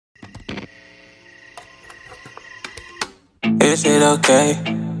Is it okay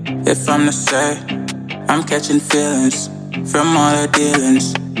if I'm to say I'm catching feelings from all the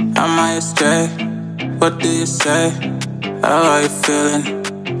dealings? Am I astray? What do you say? How are you feeling?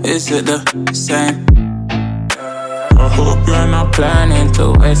 Is it the same? I hope you're not planning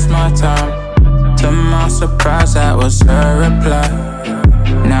to waste my time. To my surprise, that was her reply.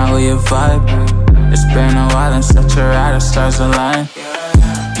 Now we vibe. It's been a while and such a ride, the stars align.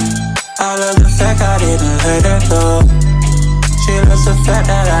 I love the fact I didn't let her go. She loves the fact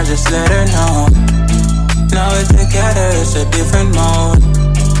that I just let her know. Now we're together, it's a different mode.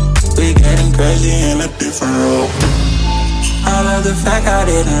 We getting crazy in a different role. I love the fact I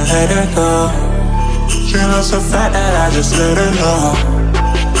didn't let her go. She loves the fact that I just let her know.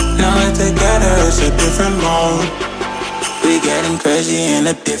 Now we're together, it's a different mode. We getting crazy in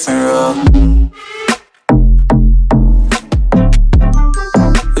a different role.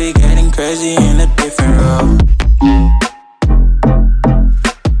 We getting crazy in a different role.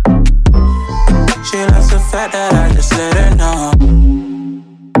 She loves the fact that I just let her know.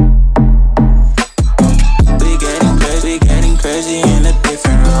 We getting crazy in a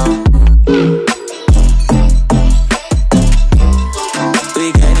different role.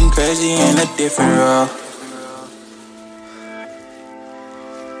 We getting crazy in a different role.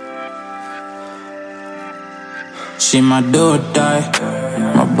 She my do or die,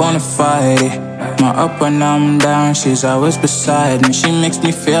 my bona fide, my up when I'm down, she's always beside me. She makes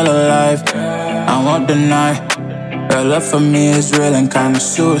me feel alive, I won't deny. Her love for me is real and kinda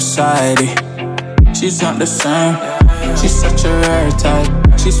suicide-y. She's not the same, she's such a rare type.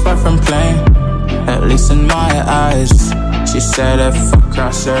 She's far from plain, at least in my eyes. She said if I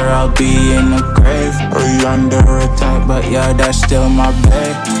cross her, I'll be in the grave or under her type, but yeah, that's still my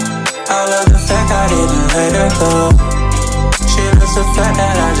babe. I love the fact I didn't let her go. She loves the fact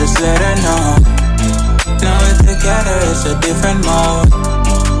that I just let her know. Now we're together, it's a different mode.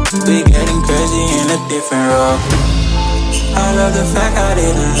 We getting crazy in a different role. I love the fact I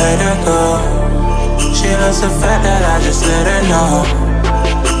didn't let her go. She loves the fact that I just let her know.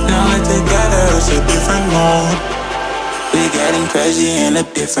 Now we're together, it's a different mode. We getting crazy in a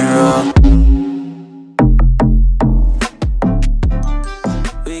different role.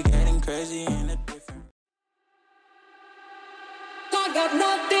 We getting crazy in a different. I got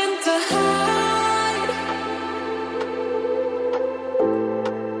nothing to hide.